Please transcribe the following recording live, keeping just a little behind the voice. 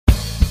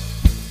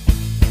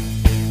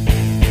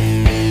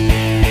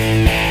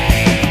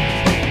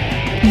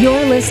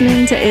You're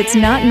listening to It's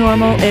Not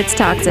Normal, It's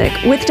Toxic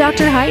with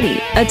Dr. Heidi,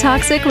 a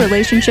toxic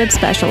relationship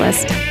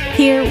specialist.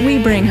 Here,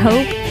 we bring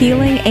hope,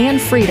 healing, and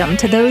freedom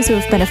to those who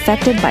have been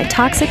affected by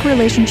toxic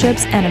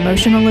relationships and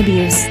emotional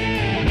abuse.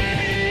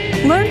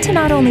 Learn to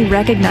not only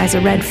recognize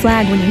a red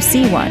flag when you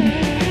see one,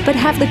 but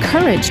have the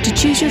courage to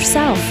choose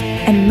yourself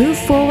and move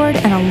forward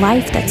in a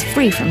life that's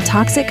free from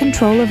toxic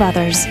control of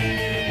others.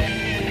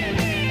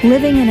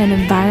 Living in an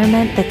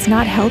environment that's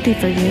not healthy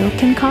for you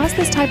can cause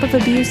this type of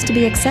abuse to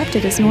be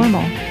accepted as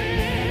normal.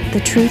 The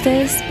truth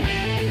is,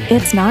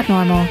 it's not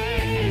normal.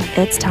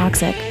 It's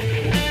toxic.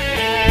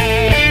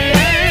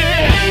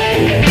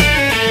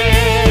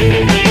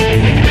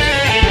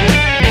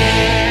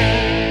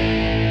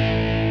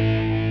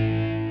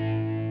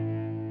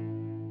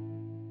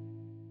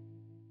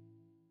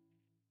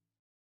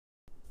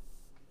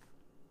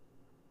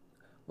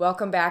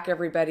 Welcome back,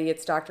 everybody.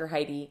 It's Dr.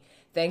 Heidi.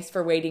 Thanks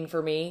for waiting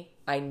for me.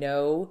 I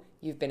know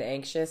you've been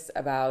anxious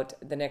about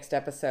the next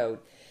episode,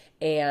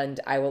 and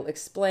I will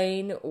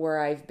explain where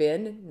I've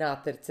been.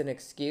 Not that it's an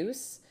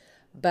excuse,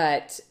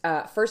 but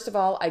first of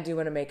all, I do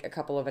want to make a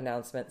couple of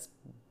announcements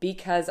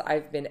because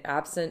I've been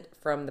absent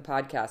from the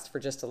podcast for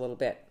just a little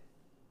bit.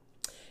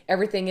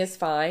 Everything is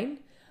fine.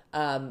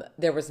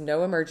 There was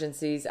no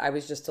emergencies. I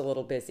was just a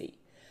little busy.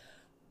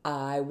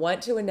 I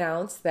want to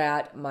announce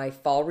that my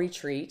fall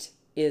retreat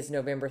is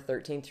November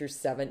 13th through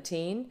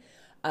 17th.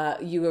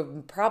 You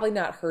have probably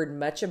not heard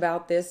much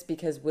about this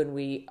because when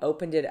we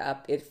opened it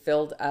up, it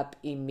filled up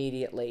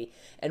immediately.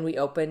 And we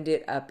opened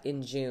it up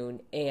in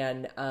June,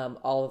 and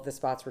all of the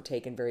spots were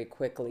taken very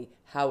quickly.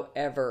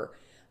 However,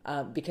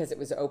 because it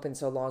was open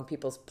so long,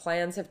 people's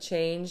plans have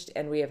changed,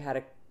 and we have had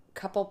a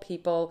couple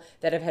people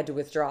that have had to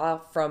withdraw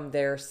from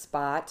their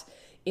spot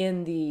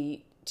in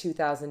the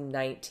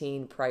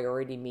 2019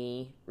 Priority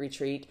Me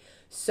retreat.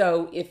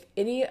 So if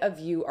any of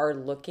you are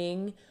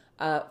looking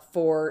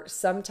for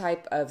some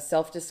type of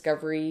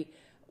self-discovery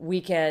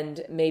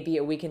weekend, maybe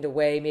a weekend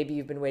away, maybe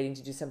you've been waiting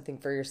to do something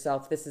for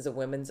yourself, this is a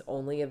women's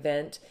only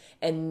event,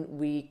 and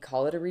we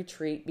call it a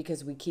retreat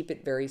because we keep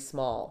it very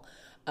small.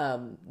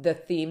 The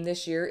theme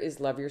this year is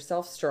Love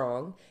Yourself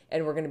Strong,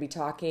 and we're going to be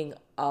talking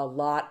a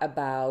lot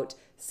about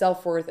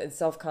self-worth and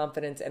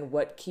self-confidence and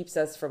what keeps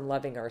us from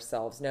loving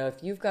ourselves. Now,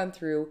 if you've gone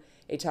through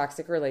a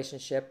toxic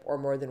relationship or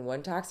more than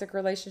one toxic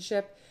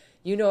relationship,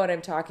 you know what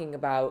I'm talking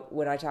about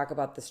when I talk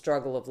about the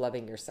struggle of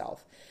loving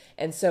yourself.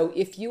 And so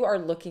if you are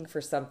looking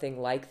for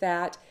something like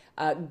that,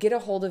 get a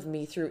hold of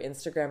me through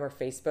Instagram or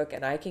Facebook,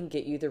 and I can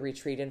get you the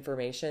retreat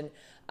information.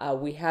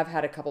 We have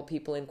had a couple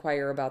people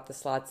inquire about the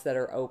slots that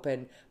are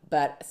open,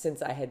 but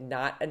since I had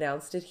not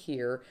announced it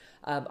here,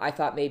 I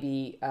thought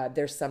maybe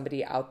there's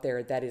somebody out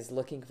there that is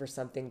looking for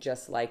something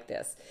just like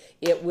this.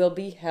 It will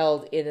be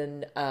held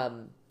in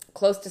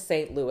close to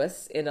St.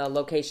 Louis, in a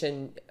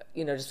location,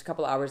 just a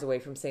couple hours away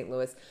from St.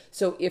 Louis.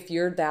 So if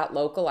you're that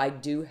local, I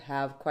do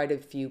have quite a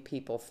few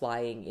people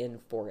flying in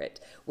for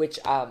it, which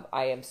I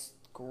am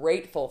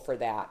grateful for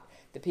that.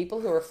 The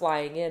people who are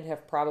flying in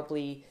have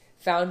probably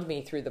found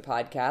me through the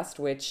podcast,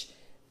 which,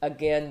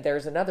 again,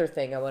 there's another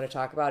thing I want to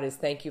talk about is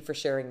thank you for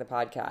sharing the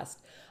podcast.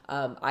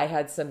 I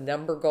had some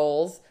number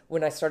goals.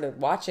 When I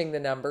started watching the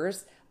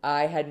numbers,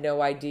 I had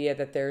no idea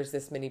that there's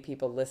this many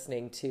people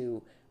listening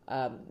to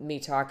me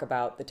talk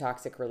about the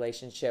toxic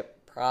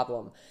relationship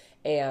problem.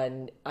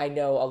 And I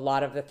know a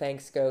lot of the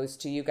thanks goes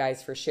to you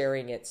guys for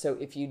sharing it. So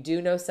if you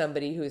do know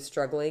somebody who is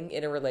struggling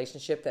in a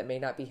relationship that may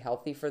not be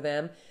healthy for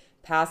them,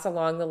 pass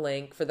along the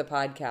link for the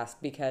podcast,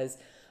 because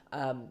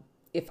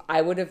if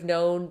I would have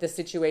known the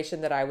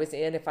situation that I was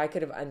in, if I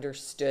could have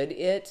understood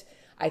it,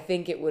 I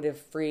think it would have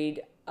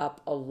freed up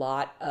a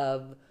lot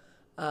of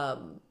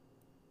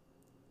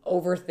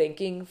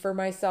overthinking for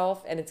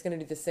myself, and it's going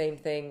to do the same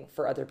thing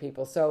for other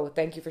people. So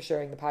thank you for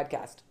sharing the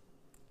podcast.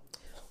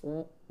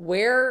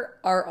 Where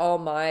are all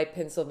my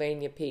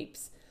Pennsylvania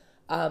peeps?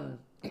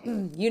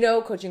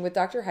 Coaching with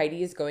Dr.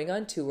 Heidi is going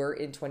on tour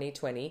in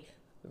 2020.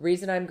 The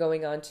reason I'm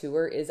going on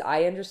tour is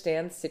I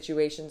understand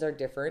situations are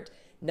different.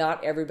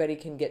 Not everybody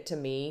can get to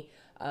me.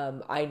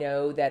 I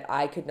know that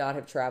I could not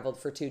have traveled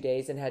for 2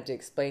 days and had to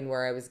explain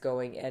where I was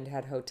going and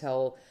had a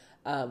hotel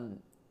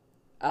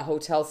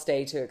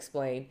stay to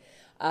explain.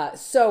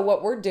 So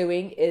what we're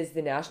doing is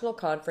the national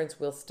conference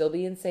will still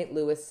be in St.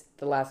 Louis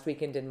the last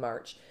weekend in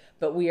March,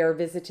 but we are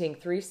visiting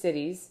 3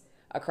 cities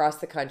across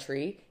the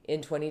country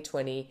in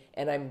 2020,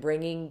 and I'm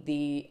bringing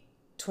the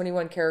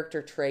 21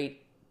 character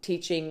trait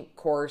teaching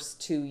course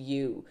to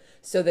you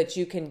so that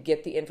you can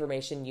get the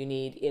information you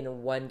need in a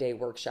one-day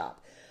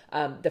workshop.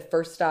 The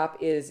first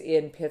stop is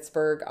in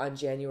Pittsburgh on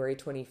January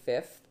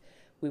 25th.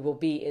 We will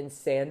be in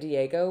San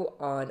Diego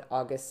on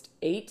August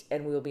 8,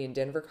 and we will be in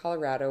Denver,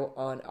 Colorado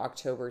on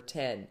October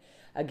 10.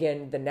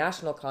 Again, the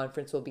national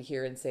conference will be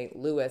here in St.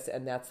 Louis,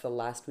 and that's the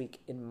last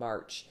week in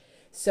March.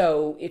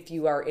 So if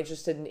you are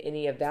interested in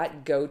any of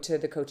that, go to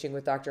the Coaching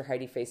with Dr.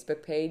 Heidi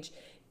Facebook page.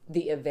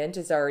 The event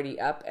is already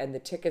up, and the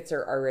tickets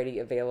are already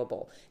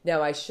available.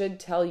 Now, I should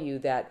tell you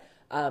that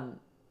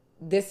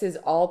this is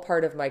all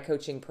part of my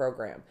coaching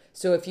program.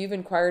 So if you've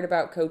inquired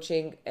about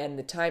coaching and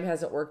the time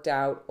hasn't worked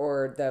out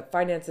or the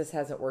finances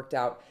hasn't worked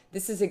out,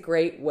 this is a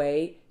great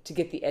way to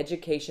get the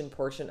education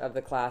portion of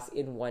the class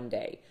in one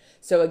day.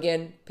 So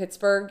again,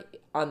 Pittsburgh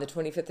on the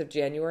 25th of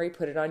January,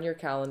 put it on your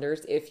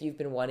calendars if you've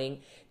been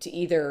wanting to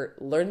either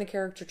learn the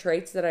character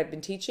traits that I've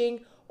been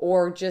teaching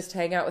or just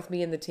hang out with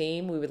me and the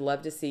team. We would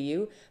love to see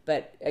you.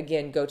 But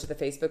again, go to the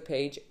Facebook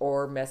page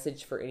or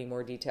message for any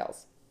more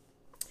details.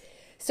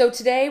 So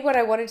today what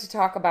I wanted to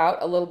talk about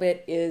a little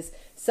bit is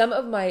some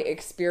of my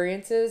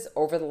experiences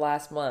over the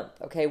last month.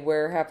 Okay,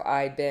 where have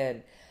I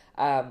been?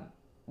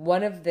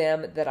 One of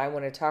them that I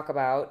want to talk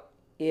about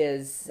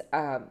is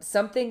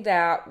something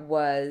that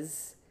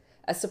was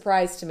a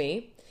surprise to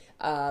me.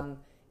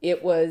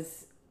 It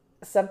was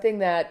something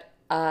that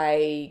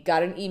I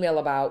got an email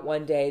about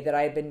one day, that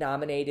I had been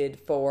nominated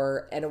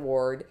for an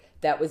award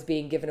that was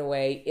being given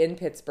away in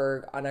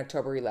Pittsburgh on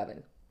October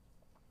 11.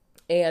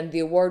 And the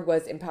award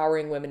was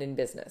Empowering Women in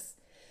Business.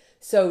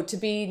 So to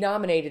be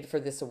nominated for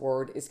this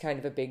award is kind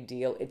of a big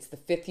deal. It's the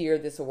 5th year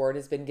this award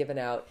has been given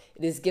out.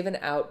 It is given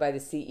out by the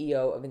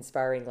CEO of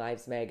Inspiring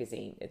Lives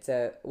magazine. It's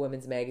a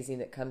women's magazine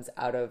that comes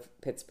out of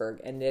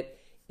Pittsburgh, and it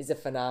is a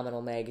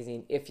phenomenal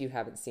magazine if you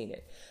haven't seen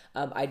it.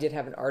 I did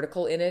have an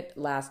article in it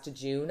last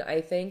June,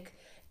 I think,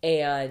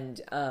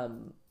 and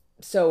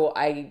so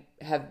I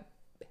have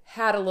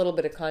had a little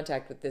bit of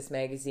contact with this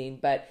magazine,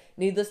 but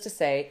needless to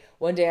say,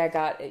 one day I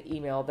got an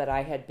email that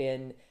I had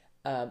been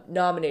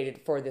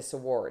nominated for this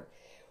award.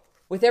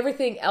 With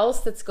everything else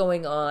that's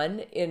going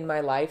on in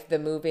my life, the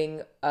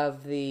moving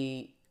of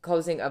the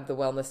closing of the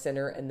wellness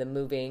center and the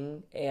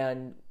moving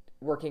and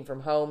working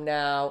from home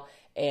now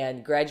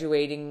and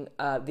graduating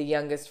the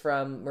youngest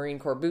from Marine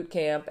Corps boot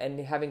camp and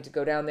having to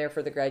go down there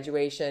for the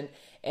graduation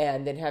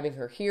and then having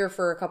her here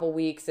for a couple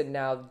weeks. And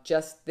now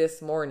just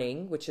this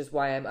morning, which is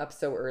why I'm up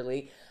so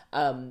early,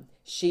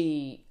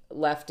 she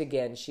left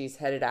again. She's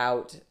headed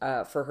out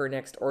for her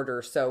next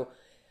order. So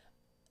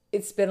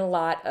it's been a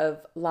lot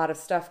of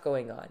stuff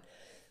going on.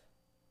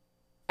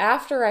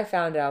 After I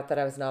found out that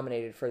I was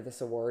nominated for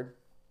this award,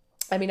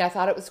 I mean, I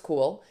thought it was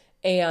cool.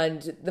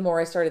 And the more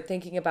I started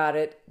thinking about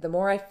it, the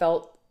more I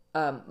felt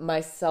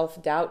my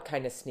self-doubt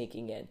kind of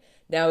sneaking in.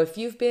 Now, if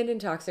you've been in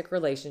toxic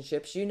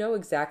relationships, you know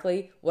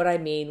exactly what I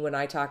mean when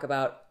I talk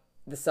about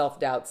the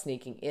self-doubt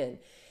sneaking in.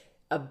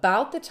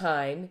 About the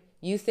time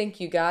you think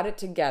you got it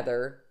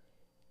together,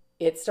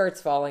 it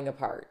starts falling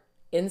apart.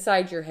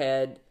 Inside your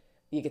head,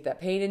 you get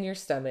that pain in your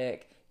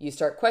stomach, you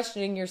start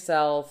questioning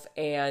yourself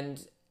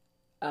and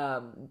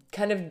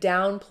kind of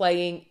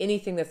downplaying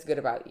anything that's good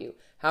about you.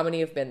 How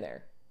many have been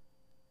there?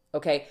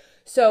 Okay,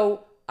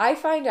 so I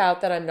find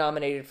out that I'm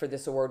nominated for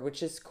this award,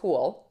 which is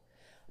cool.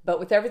 But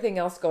with everything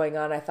else going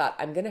on, I thought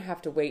I'm going to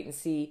have to wait and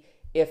see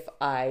if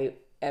I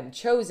am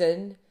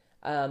chosen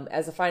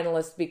as a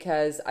finalist,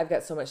 because I've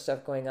got so much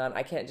stuff going on.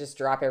 I can't just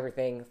drop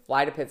everything,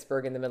 fly to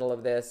Pittsburgh in the middle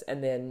of this,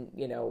 and then,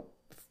 you know,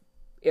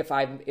 if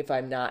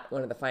I'm not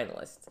one of the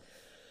finalists.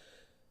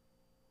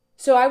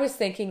 So I was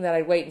thinking that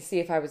I'd wait and see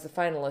if I was a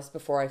finalist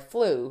before I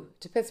flew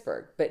to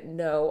Pittsburgh. But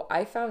no,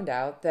 I found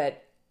out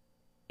that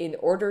in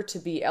order to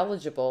be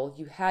eligible,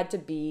 you had to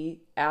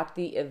be at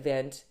the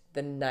event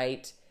the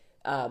night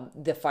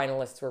the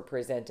finalists were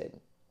presented.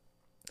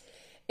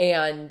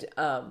 And,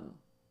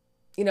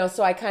 you know,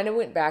 so I kind of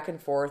went back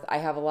and forth. I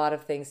have a lot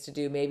of things to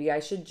do. Maybe I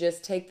should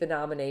just take the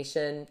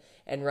nomination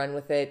and run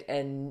with it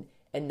and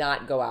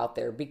not go out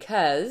there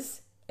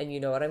because, and you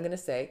know what I'm going to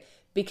say,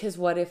 because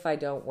what if I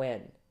don't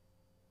win?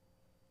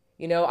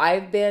 You know,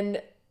 I've been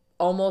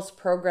almost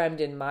programmed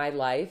in my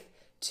life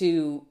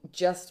to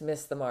just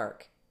miss the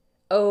mark.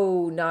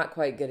 Oh, not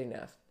quite good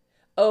enough.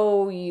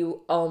 Oh,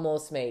 you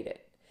almost made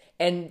it.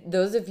 And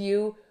those of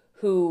you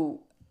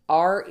who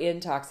are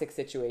in toxic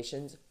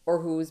situations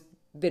or who's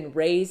been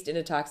raised in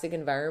a toxic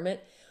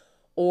environment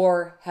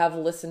or have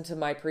listened to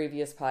my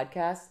previous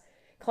podcasts,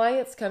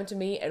 clients come to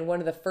me and one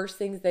of the first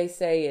things they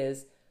say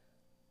is,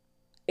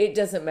 it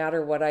doesn't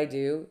matter what I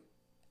do,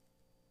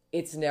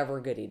 it's never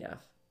good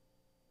enough.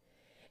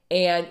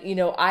 And, you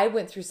know, I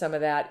went through some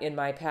of that in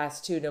my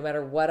past too. No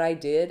matter what I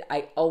did,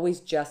 I always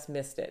just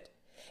missed it.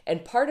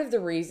 And part of the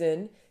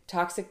reason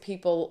toxic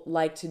people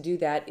like to do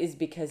that is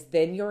because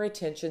then your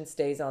attention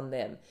stays on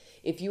them.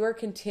 If you are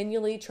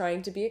continually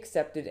trying to be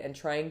accepted and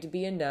trying to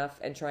be enough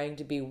and trying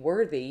to be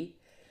worthy,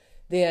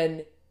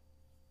 then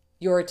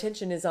your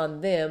attention is on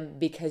them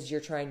because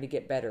you're trying to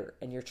get better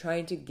and you're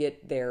trying to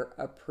get their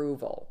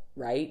approval,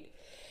 right?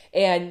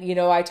 And, you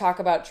know, I talk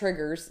about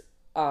triggers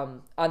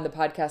on the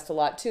podcast a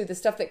lot too. The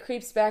stuff that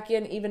creeps back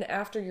in even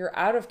after you're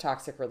out of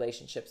toxic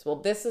relationships. Well,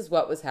 this is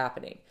what was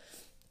happening.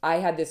 I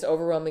had this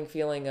overwhelming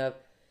feeling of,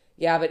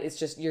 yeah, but it's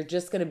just, you're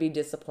just going to be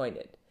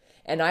disappointed.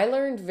 And I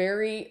learned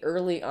very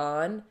early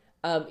on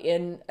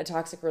in a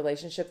toxic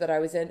relationship that I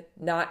was in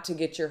not to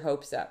get your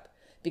hopes up,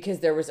 because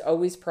there was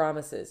always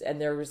promises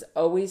and there was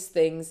always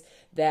things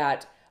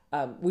that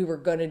we were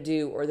going to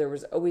do, or there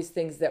was always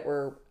things that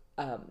were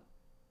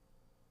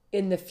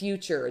in the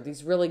future,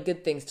 these really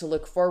good things to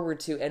look forward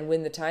to. And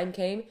when the time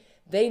came,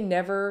 they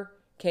never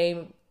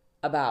came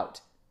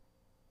about.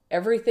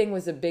 Everything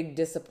was a big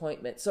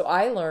disappointment. So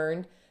I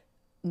learned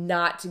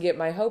not to get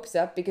my hopes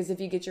up, because if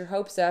you get your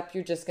hopes up,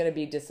 you're just going to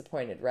be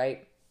disappointed,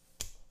 right?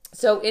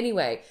 So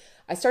anyway,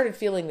 I started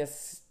feeling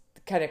this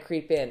kind of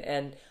creep in.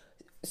 And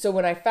so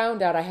when I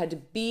found out I had to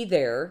be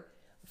there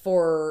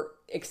for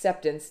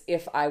acceptance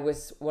if I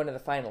was one of the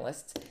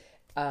finalists,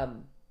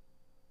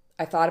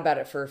 I thought about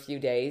it for a few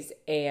days,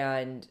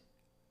 and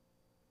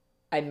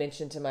I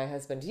mentioned to my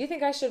husband, do you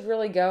think I should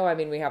really go? I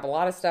mean, we have a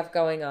lot of stuff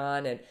going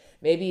on, and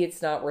maybe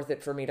it's not worth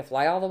it for me to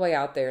fly all the way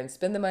out there and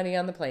spend the money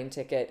on the plane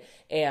ticket.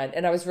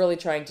 And I was really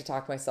trying to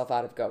talk myself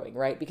out of going,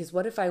 right? Because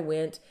what if I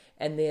went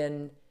and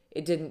then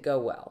it didn't go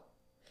well?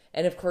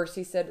 And of course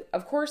he said,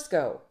 of course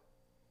go.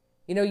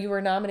 You know, you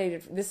were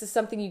nominated. This is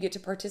something you get to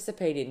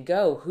participate in.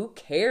 Go. Who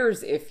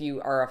cares if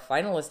you are a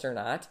finalist or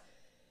not?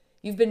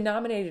 You've been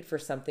nominated for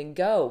something.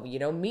 Go. You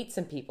know, meet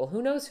some people.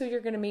 Who knows who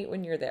you're going to meet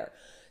when you're there?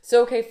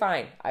 So, okay,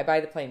 fine. I buy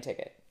the plane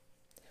ticket.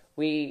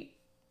 We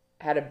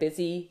had a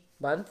busy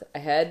month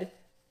ahead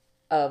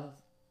of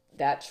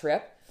that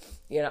trip.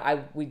 You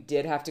know, we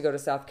did have to go to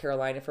South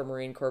Carolina for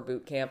Marine Corps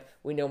boot camp.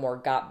 We no more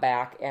got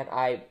back, and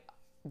I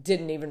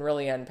didn't even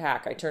really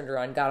unpack. I turned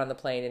around, got on the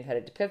plane, and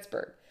headed to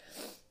Pittsburgh.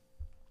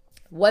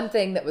 One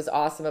thing that was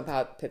awesome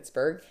about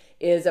Pittsburgh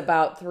is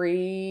about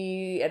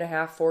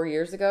 3.5, 4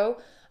 years ago,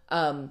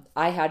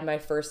 I had my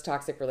first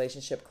toxic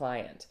relationship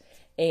client.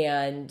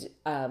 And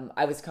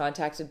I was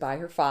contacted by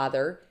her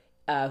father,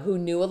 who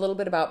knew a little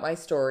bit about my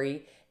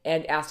story,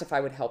 and asked if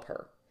I would help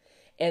her.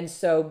 And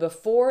so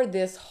before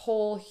this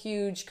whole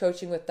huge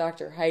Coaching with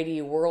Dr.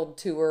 Heidi World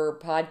Tour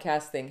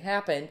podcast thing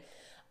happened,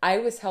 I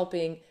was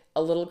helping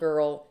a little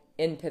girl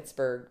in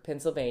Pittsburgh,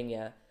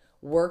 Pennsylvania,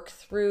 work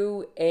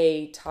through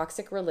a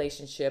toxic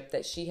relationship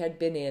that she had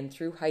been in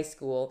through high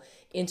school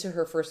into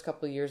her first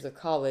couple of years of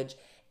college,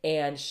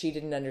 and she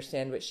didn't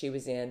understand what she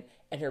was in,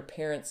 and her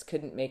parents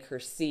couldn't make her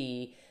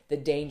see the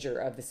danger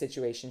of the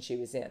situation she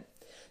was in.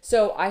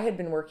 So I had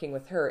been working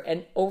with her,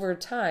 and over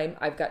time,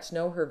 I've got to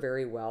know her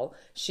very well.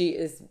 She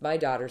is my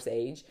daughter's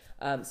age,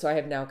 so I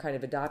have now kind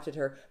of adopted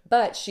her,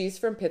 but she's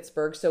from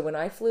Pittsburgh, so when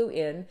I flew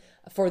in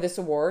for this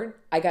award,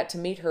 I got to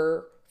meet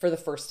her for the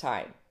first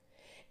time.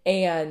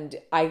 And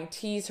I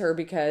tease her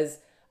because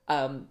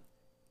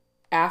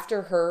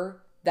after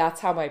her,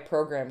 that's how my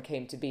program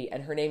came to be,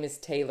 and her name is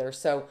Taylor.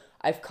 So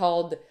I've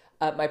called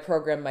my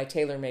program my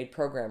tailor-made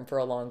program for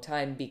a long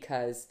time,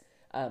 because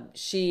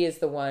she is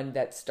the one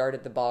that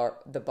started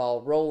the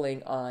ball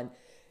rolling on,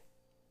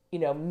 you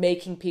know,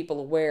 making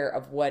people aware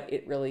of what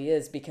it really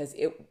is. Because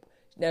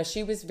now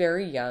she was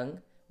very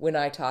young when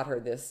I taught her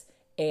this,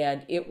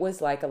 and it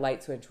was like a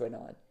light switch went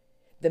on.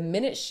 The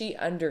minute she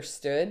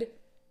understood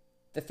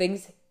the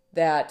things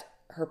that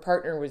her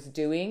partner was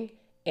doing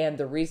and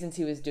the reasons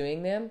he was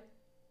doing them,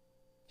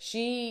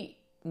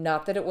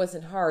 not that it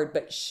wasn't hard,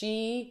 but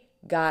she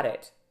got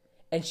it.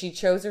 And she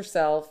chose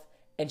herself,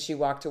 and she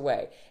walked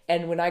away.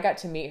 And when I got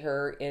to meet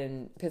her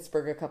in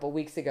Pittsburgh a couple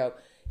weeks ago,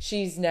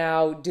 she's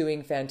now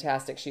doing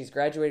fantastic. She's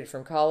graduated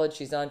from college.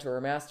 She's on to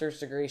her master's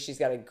degree. She's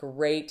got a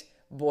great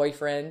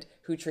boyfriend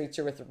who treats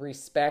her with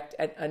respect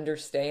and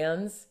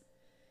understands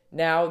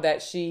now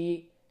that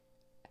she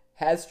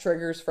has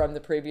triggers from the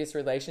previous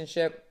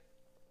relationship,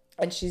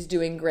 and she's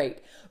doing great.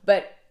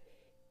 But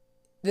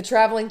the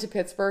traveling to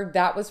Pittsburgh,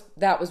 that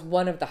was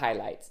one of the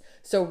highlights.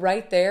 So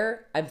right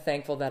there, I'm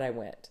thankful that I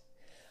went.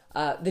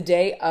 The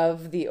day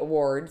of the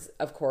awards,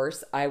 of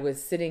course, I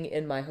was sitting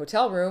in my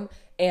hotel room,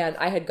 and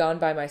I had gone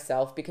by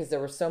myself because there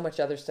was so much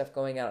other stuff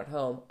going on at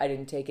home. I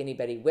didn't take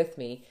anybody with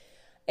me.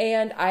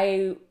 And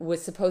I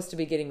was supposed to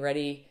be getting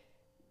ready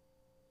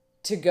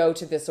to go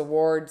to this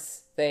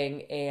awards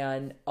thing,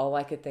 and all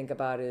I could think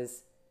about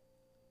is,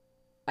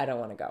 I don't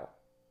want to go.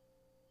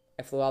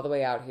 I flew all the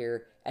way out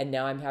here, and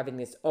now I'm having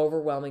this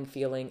overwhelming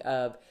feeling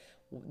of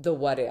the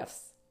what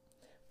ifs.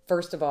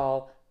 First of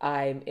all,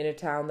 I'm in a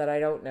town that I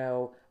don't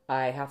know.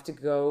 I have to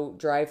go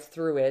drive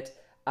through it.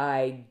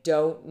 I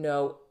don't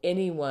know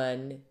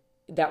anyone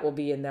that will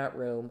be in that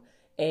room.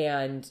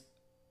 And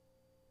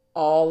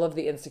all of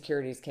the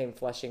insecurities came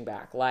flushing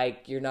back.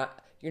 Like, you're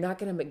not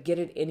going to get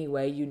it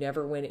anyway. You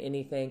never win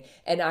anything.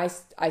 And I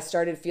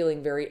started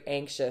feeling very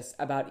anxious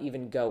about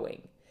even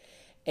going.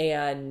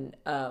 And,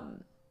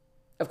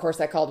 of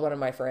course, I called one of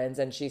my friends,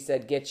 and she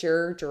said, get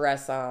your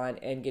dress on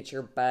and get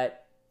your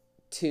butt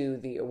to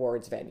the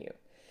awards venue.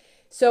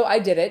 So I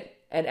did it.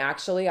 And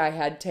actually, I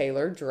had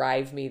Taylor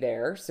drive me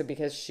there. So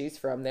because she's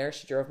from there,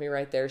 she drove me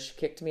right there. She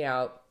kicked me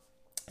out.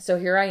 So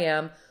here I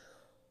am,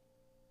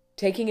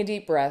 taking a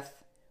deep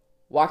breath,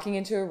 walking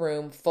into a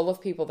room full of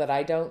people that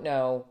I don't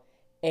know,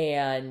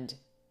 and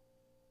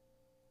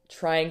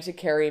trying to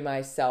carry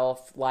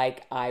myself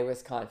like I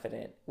was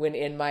confident, when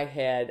in my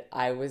head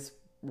I was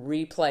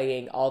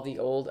replaying all the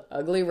old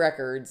ugly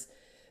records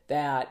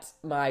that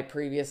my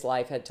previous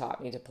life had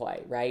taught me to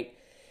play, right?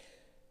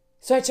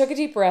 So I took a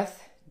deep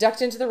breath,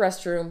 ducked into the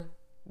restroom,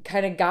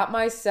 kind of got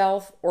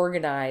myself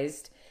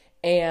organized,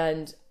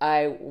 and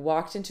I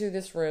walked into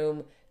this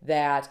room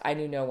that I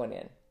knew no one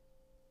in.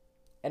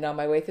 And on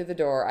my way through the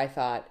door, I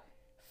thought,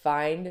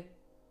 find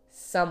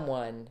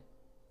someone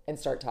and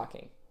start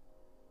talking.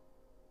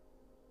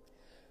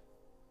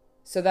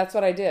 So that's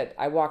what I did.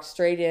 I walked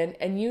straight in.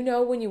 And you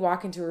know, when you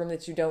walk into a room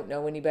that you don't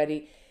know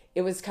anybody,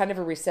 it was kind of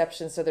a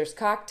reception. So there's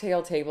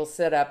cocktail tables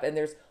set up, and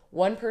there's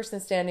one person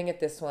standing at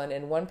this one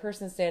and one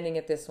person standing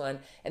at this one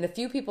and a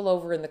few people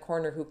over in the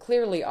corner who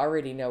clearly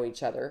already know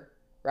each other,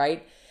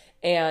 right?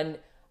 And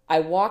I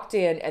walked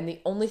in, and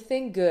the only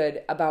thing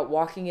good about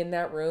walking in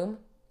that room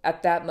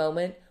at that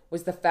moment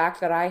was the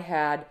fact that I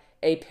had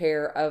a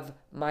pair of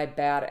my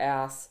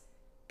badass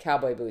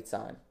cowboy boots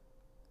on.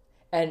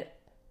 And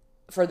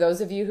for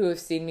those of you who have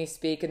seen me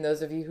speak and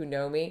those of you who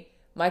know me,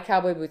 my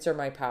cowboy boots are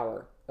my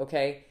power,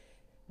 okay?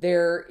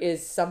 There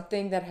is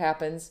something that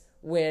happens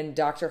when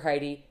Dr.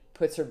 Heidi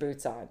puts her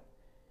boots on.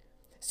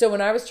 So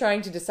when I was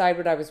trying to decide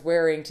what I was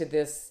wearing to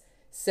this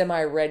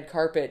semi-red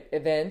carpet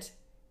event,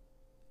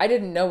 I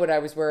didn't know what I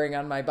was wearing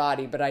on my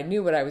body, but I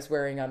knew what I was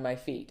wearing on my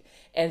feet.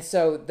 And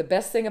so the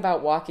best thing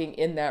about walking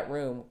in that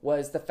room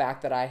was the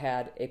fact that I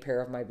had a pair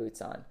of my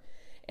boots on.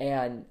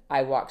 And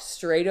I walked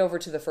straight over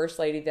to the first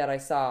lady that I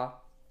saw,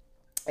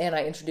 and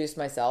I introduced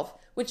myself,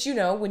 which, you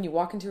know, when you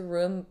walk into a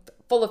room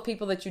full of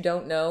people that you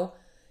don't know,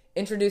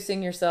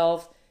 introducing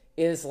yourself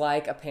is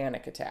like a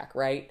panic attack,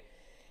 right?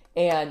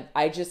 And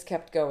I just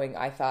kept going.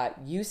 I thought,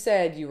 you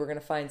said you were going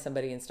to find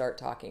somebody and start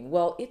talking.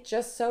 Well, it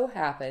just so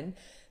happened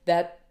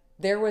that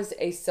there was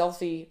a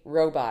selfie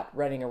robot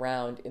running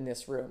around in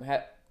this room.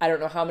 I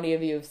don't know how many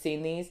of you have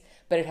seen these,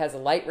 but it has a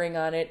light ring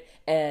on it,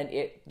 and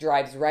it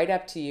drives right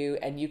up to you,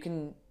 and you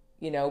can,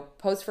 you know,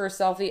 pose for a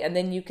selfie, and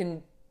then you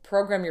can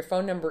program your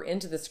phone number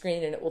into the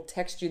screen, and it will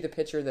text you the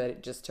picture that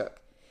it just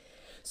took.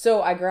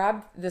 So I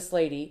grabbed this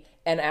lady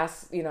and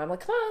asked, you know, I'm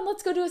like, come on,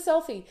 let's go do a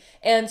selfie.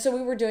 And so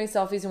we were doing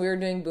selfies, and we were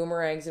doing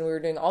boomerangs, and we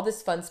were doing all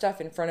this fun stuff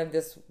in front of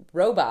this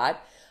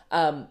robot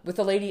with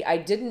a lady I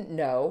didn't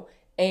know.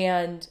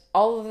 And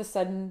all of a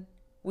sudden,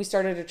 we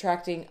started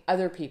attracting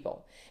other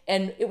people.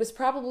 And it was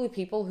probably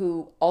people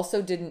who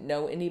also didn't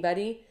know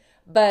anybody.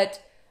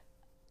 But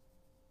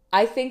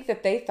I think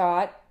that they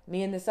thought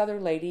me and this other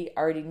lady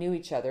already knew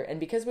each other. And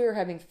because we were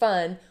having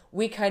fun,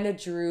 we kind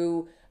of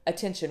drew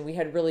attention. We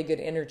had really good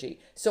energy.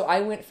 So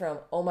I went from,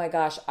 oh my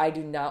gosh, I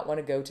do not want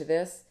to go to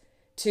this,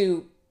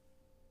 to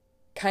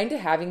kind of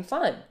having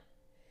fun.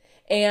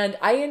 And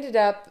I ended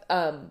up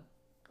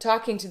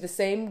talking to the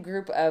same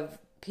group of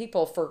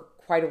people for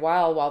quite a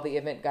while the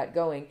event got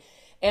going.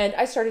 And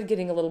I started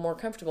getting a little more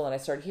comfortable, and I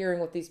started hearing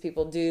what these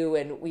people do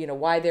and, you know,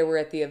 why they were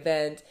at the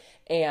event.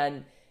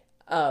 And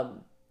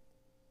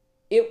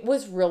it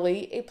was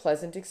really a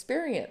pleasant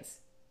experience.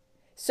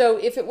 So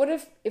if it would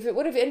have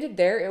ended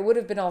there, it would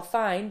have been all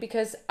fine,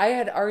 because I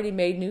had already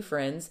made new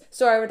friends.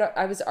 So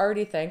I was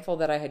already thankful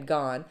that I had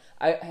gone.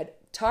 I had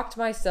talked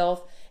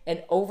myself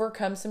and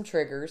overcome some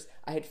triggers.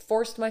 I had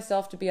forced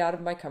myself to be out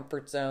of my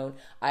comfort zone.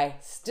 I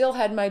still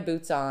had my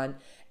boots on,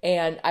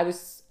 and I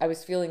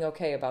was feeling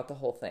okay about the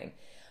whole thing.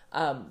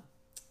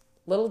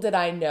 Little did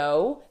I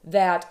know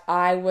that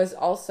I was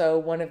also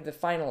one of the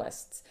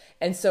finalists.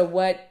 And so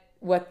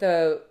what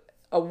the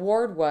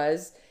award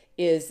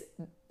is,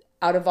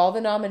 out of all the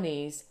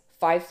nominees,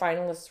 5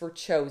 finalists were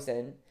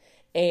chosen.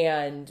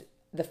 And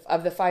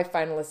of the 5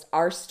 finalists,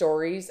 our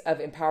stories of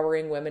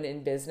empowering women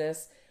in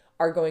business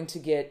are going to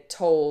get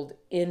told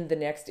in the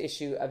next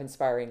issue of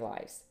Inspiring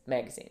Lives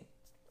magazine.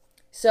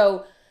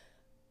 So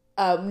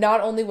not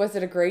only was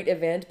it a great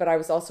event, but I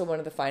was also one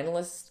of the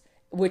finalists,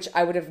 which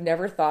I would have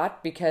never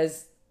thought,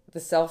 because the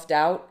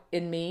self-doubt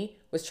in me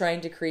was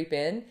trying to creep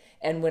in.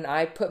 And when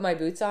I put my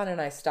boots on and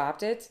I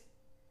stopped it,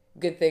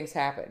 good things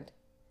happened.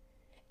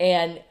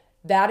 And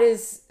that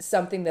is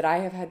something that I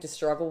have had to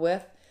struggle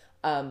with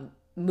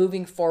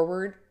moving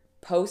forward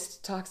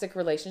post-toxic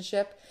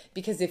relationship,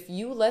 because if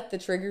you let the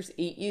triggers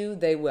eat you,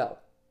 they will.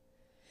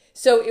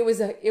 So it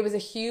was a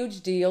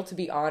huge deal to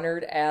be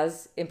honored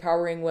as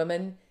Empowering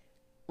Women,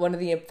 one of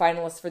the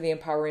finalists for the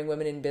Empowering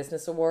Women in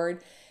Business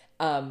Award,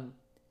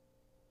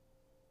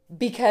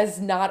 because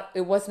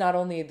it was not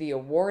only the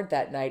award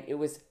that night, it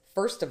was,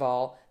 first of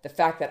all, the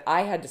fact that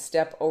I had to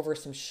step over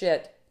some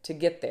shit to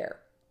get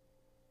there.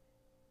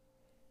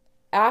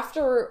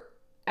 After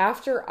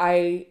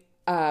I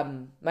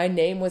my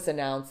name was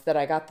announced that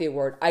I got the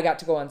award, I got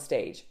to go on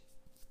stage.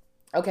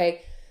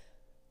 Okay,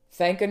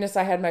 thank goodness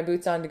I had my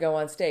boots on to go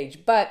on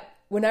stage. But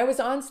when I was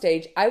on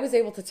stage, I was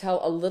able to tell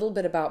a little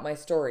bit about my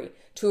story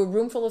to a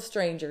room full of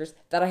strangers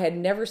that I had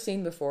never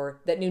seen before,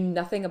 that knew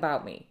nothing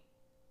about me.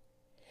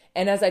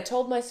 And as I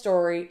told my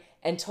story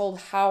and told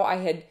how I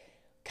had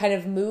kind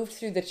of moved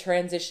through the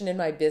transition in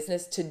my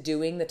business to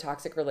doing the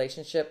toxic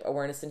relationship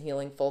awareness and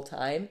healing full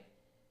time,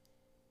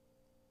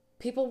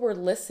 people were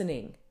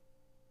listening.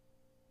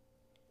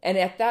 And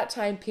at that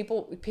time,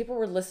 people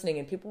were listening,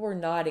 and people were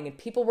nodding, and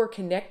people were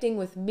connecting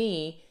with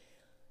me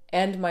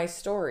and my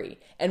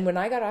story. And when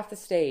I got off the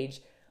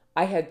stage,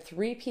 I had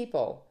 3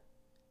 people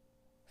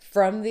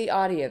from the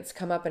audience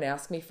come up and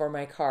ask me for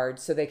my card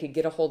so they could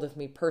get a hold of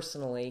me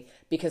personally,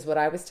 because what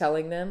I was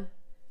telling them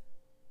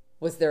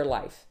was their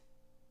life.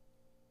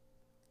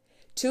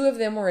 2 of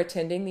them were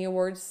attending the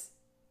awards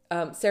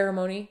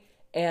ceremony,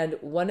 And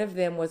one of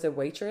them was a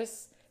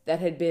waitress that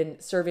had been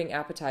serving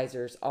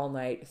appetizers all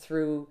night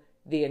through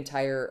the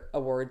entire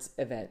awards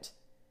event.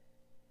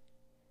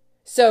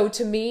 So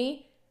to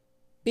me,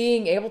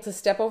 being able to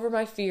step over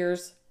my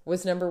fears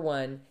was number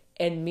one,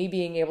 and me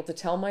being able to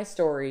tell my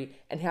story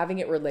and having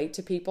it relate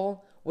to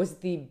people was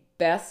the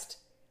best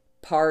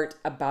part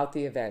about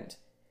the event.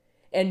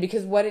 And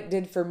because what it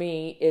did for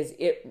me is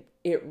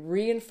it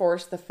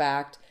reinforced the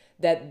fact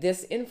that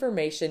this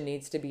information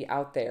needs to be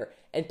out there,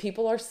 and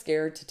people are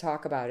scared to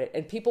talk about it,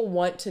 and people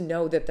want to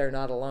know that they're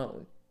not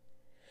alone.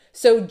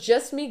 So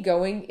just me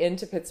going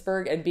into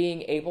Pittsburgh and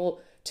being able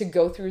to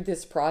go through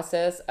this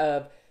process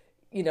of,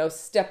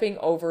 stepping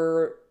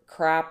over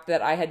crap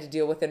that I had to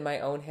deal with in my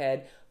own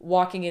head,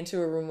 walking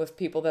into a room with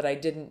people that I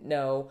didn't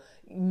know,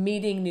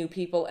 meeting new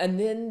people, and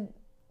then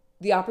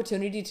the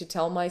opportunity to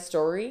tell my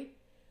story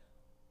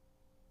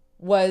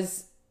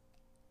was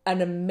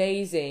an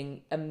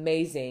amazing,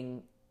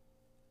 amazing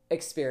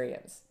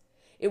experience.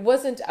 It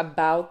wasn't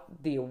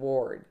about the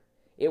award.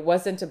 It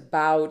wasn't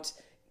about,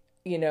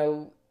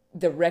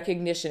 the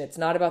recognition. It's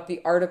not about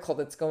the article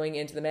that's going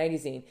into the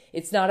magazine.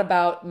 It's not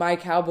about my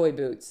cowboy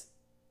boots.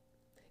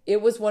 It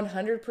was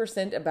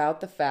 100% about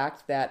the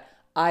fact that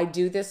I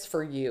do this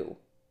for you.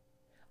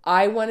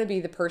 I want to be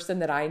the person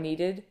that I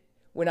needed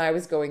when I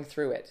was going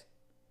through it.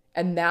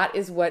 And that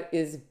is what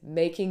is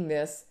making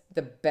this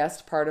the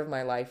best part of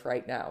my life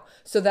right now.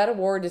 So that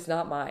award is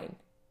not mine.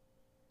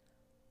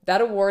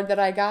 That award that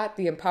I got,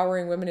 the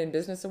Empowering Women in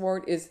Business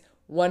Award, is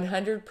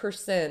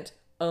 100%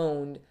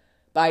 owned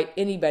by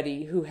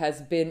anybody who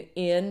has been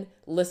in,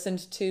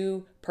 listened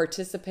to,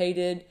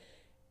 participated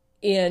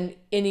in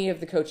any of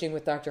the Coaching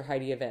with Dr.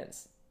 Heidi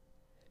events.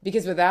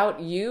 Because without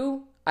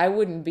you, I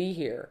wouldn't be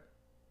here.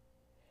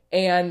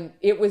 And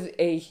it was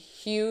a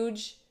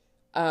huge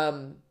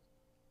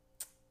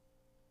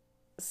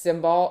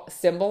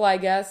symbol, I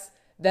guess,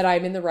 that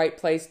I'm in the right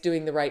place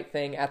doing the right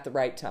thing at the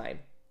right time.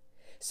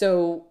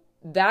 So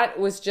that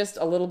was just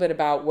a little bit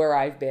about where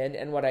I've been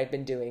and what I've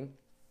been doing.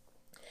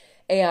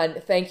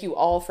 And thank you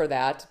all for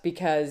that,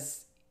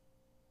 because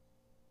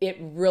it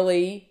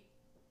really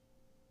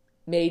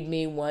made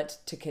me want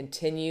to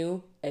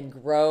continue and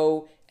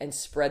grow and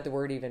spread the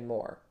word even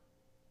more.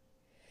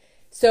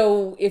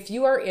 So if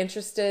you are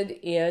interested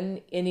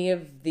in any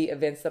of the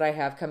events that I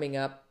have coming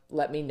up,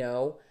 let me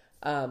know.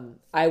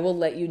 I will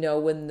let you know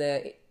when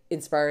the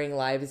Inspiring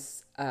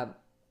Lives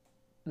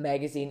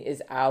magazine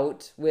is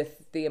out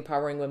with the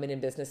Empowering Women in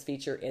Business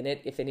feature in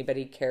it, if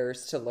anybody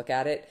cares to look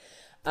at it.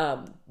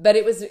 But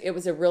it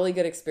was a really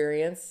good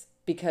experience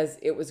because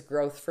it was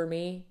growth for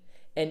me,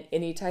 and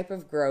any type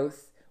of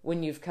growth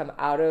when you've come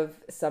out of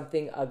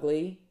something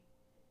ugly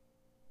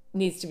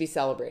needs to be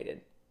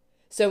celebrated.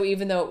 So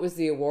even though it was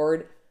the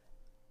award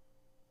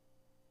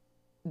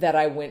that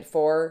I went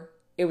for,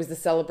 it was the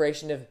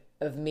celebration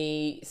of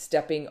me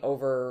stepping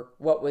over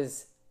what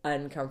was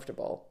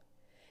uncomfortable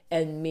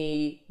and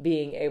me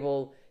being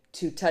able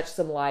to touch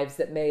some lives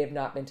that may have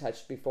not been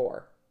touched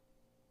before.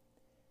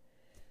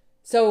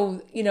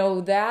 So,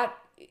 that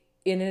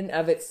in and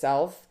of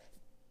itself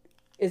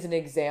is an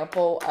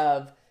example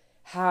of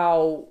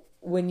how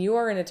when you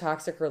are in a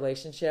toxic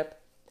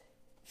relationship,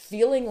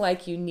 feeling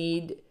like you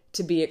need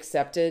to be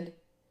accepted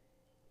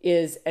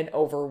is an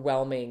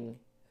overwhelming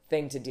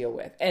thing to deal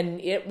with.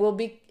 And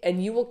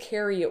you will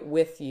carry it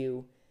with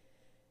you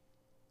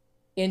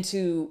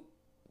into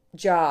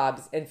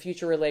jobs and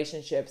future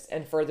relationships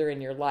and further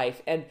in your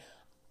life. And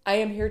I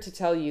am here to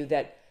tell you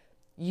that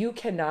you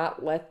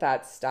cannot let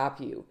that stop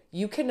you.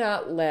 You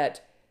cannot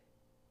let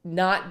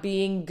not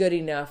being good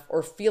enough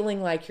or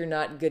feeling like you're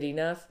not good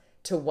enough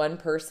to one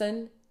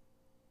person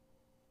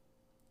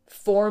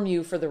form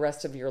you for the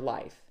rest of your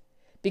life.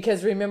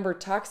 Because remember,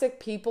 toxic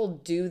people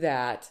do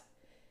that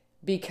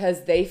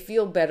because they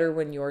feel better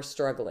when you're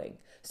struggling.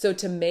 So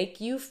to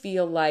make you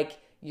feel like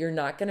you're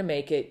not going to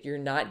make it, you're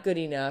not good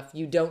enough,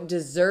 you don't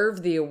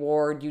deserve the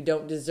award, you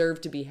don't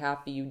deserve to be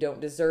happy, you don't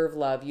deserve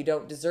love, you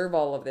don't deserve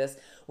all of this.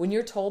 When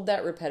you're told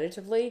that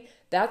repetitively,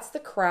 that's the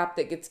crap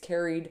that gets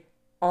carried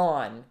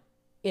on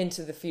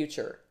into the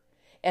future.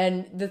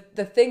 And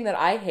the thing that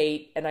I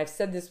hate, and I've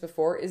said this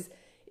before, is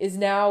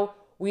now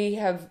we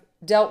have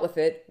dealt with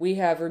it, we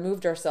have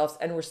removed ourselves,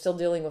 and we're still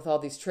dealing with all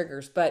these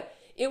triggers. But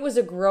it was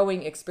a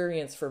growing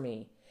experience for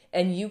me.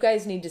 And you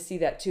guys need to see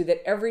that too,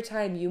 that every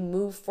time you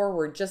move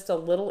forward just a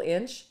little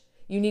inch,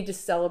 you need to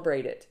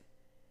celebrate it.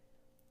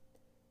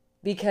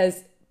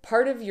 Because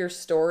part of your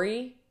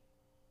story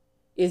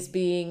is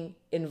being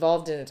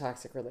involved in a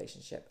toxic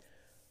relationship.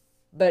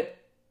 But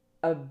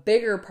a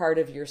bigger part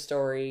of your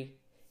story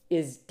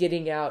is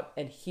getting out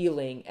and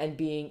healing and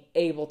being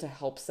able to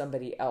help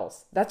somebody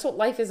else. That's what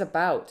life is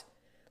about.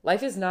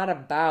 Life is not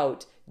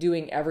about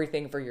doing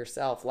everything for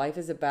yourself. Life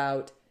is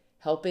about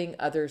helping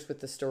others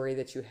with the story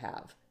that you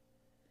have.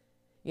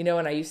 And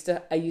I used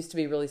to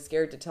be really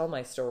scared to tell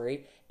my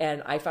story,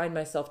 and I find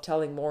myself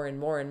telling more and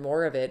more and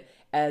more of it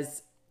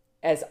as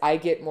I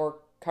get more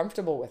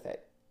comfortable with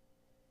it.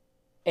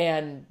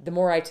 And the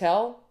more I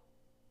tell,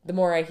 the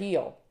more I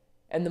heal.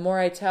 And the more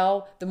I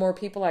tell, the more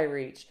people I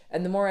reach.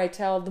 And the more I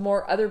tell, the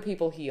more other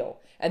people heal.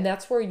 And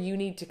that's where you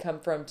need to come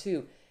from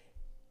too.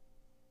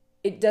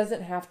 It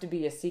doesn't have to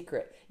be a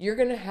secret. You're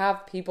going to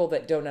have people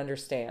that don't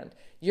understand.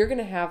 You're going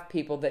to have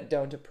people that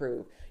don't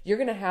approve. You're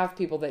going to have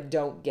people that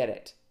don't get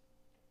it.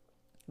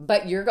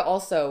 But you're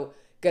also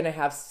going to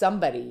have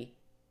somebody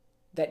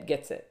that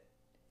gets it.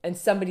 And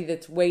somebody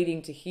that's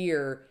waiting to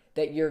hear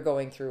that you're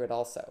going through it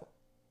also.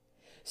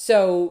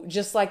 So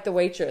just like the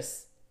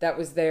waitress that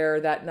was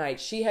there that night,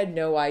 she had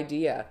no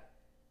idea.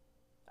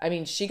 I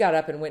mean, she got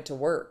up and went to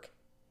work.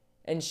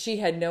 And she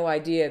had no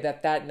idea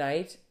that that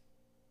night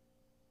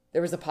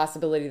there was a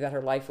possibility that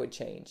her life would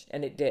change.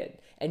 And it did.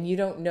 And you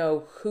don't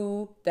know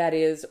who that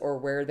is or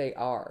where they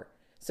are.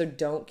 So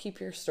don't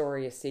keep your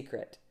story a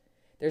secret.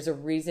 There's a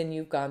reason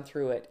you've gone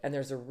through it. And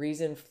there's a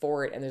reason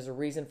for it. And there's a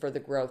reason for the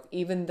growth.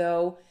 Even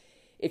though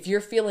if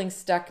you're feeling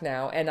stuck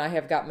now, and I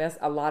have got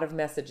a lot of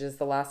messages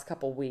the last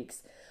couple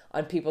weeks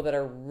on people that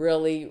are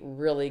really,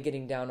 really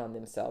getting down on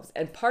themselves.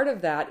 And part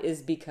of that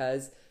is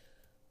because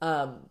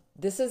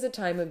this is a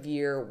time of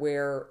year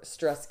where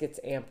stress gets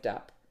amped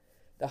up.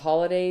 The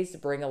holidays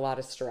bring a lot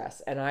of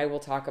stress, and I will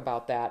talk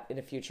about that in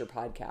a future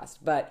podcast.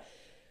 But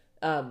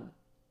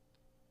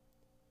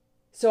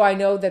so I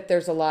know that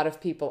there's a lot of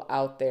people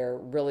out there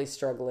really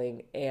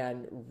struggling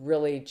and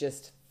really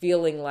just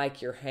feeling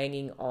like you're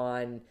hanging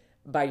on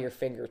by your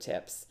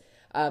fingertips.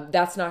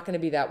 That's not going to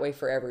be that way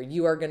forever.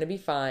 You are going to be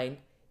fine.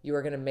 You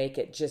are going to make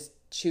it. Just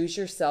choose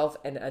yourself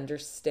and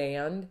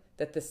understand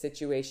that the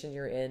situation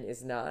you're in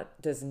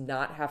does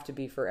not have to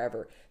be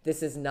forever.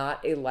 This is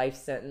not a life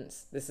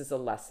sentence. This is a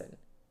lesson.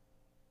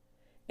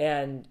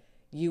 And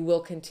you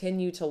will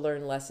continue to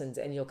learn lessons,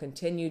 and you'll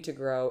continue to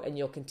grow, and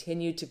you'll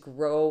continue to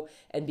grow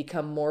and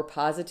become more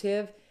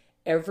positive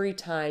every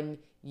time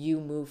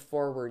you move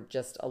forward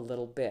just a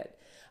little bit.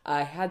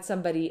 I had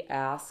somebody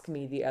ask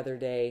me the other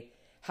day,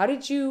 how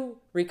did you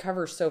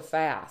recover so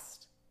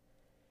fast?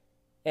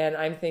 And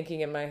I'm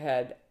thinking in my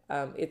head,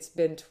 it's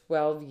been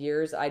 12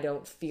 years. I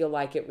don't feel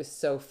like it was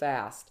so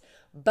fast.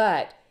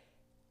 But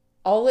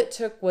all it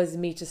took was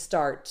me to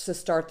start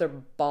the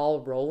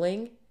ball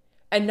rolling.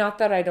 And not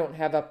that I don't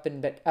have up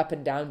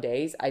and down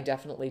days. I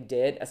definitely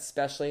did,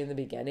 especially in the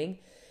beginning.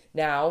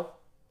 Now,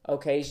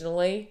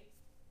 occasionally,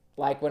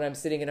 like when I'm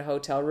sitting in a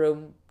hotel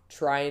room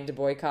trying to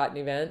boycott an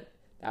event,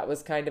 that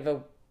was kind of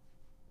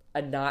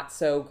a not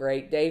so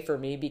great day for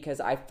me because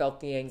I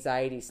felt the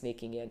anxiety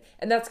sneaking in.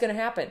 And that's going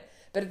to happen.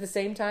 But at the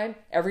same time,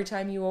 every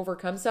time you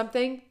overcome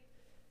something,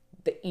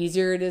 the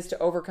easier it is to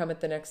overcome it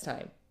the next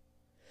time.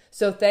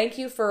 So thank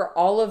you for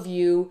all of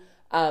you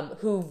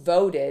who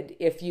voted.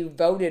 If you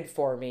voted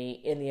for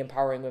me in the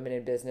Empowering Women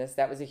in Business,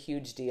 that was a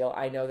huge deal.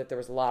 I know that there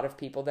was a lot of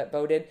people that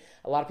voted.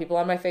 A lot of people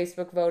on my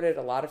Facebook voted.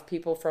 A lot of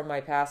people from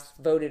my past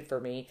voted for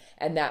me.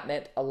 And that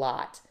meant a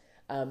lot.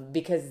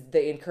 Because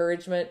the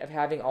encouragement of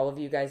having all of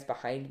you guys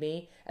behind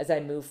me as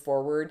I move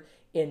forward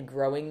in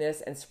growing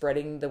this and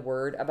spreading the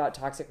word about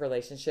toxic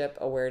relationship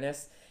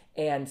awareness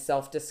and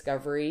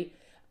self-discovery,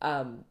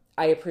 I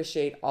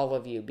appreciate all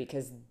of you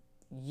because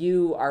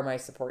you are my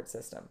support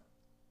system.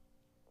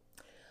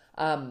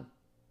 So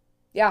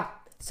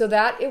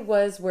that it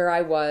was where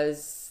I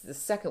was the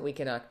second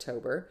week in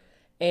October.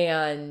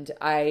 And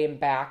I am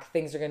back.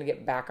 Things are going to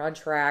get back on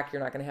track.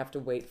 You're not going to have to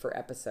wait for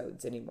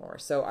episodes anymore.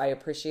 So I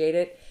appreciate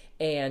it.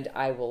 And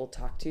I will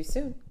talk to you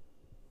soon.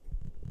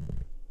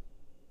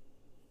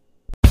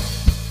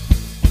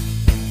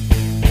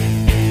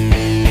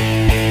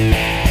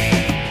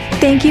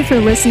 Thank you for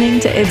listening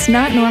to It's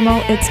Not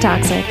Normal, It's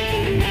Toxic.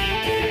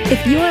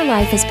 If your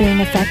life is being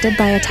affected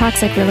by a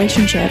toxic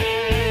relationship,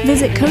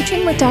 visit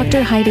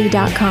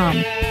coachingwithdrheidi.com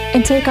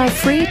and take our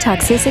free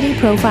toxicity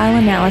profile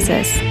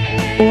analysis.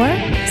 Or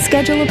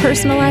schedule a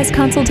personalized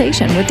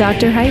consultation with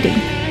Dr. Heidi.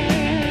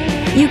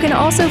 You can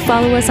also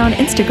follow us on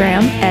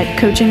Instagram at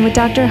Coaching with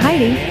Dr.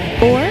 Heidi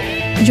or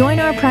join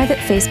our private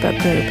Facebook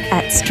group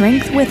at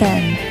Strength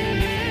Within.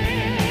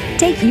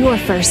 Take your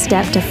first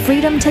step to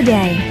freedom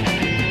today.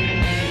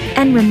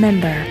 And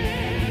remember,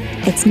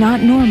 it's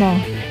not normal,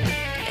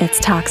 it's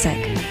toxic.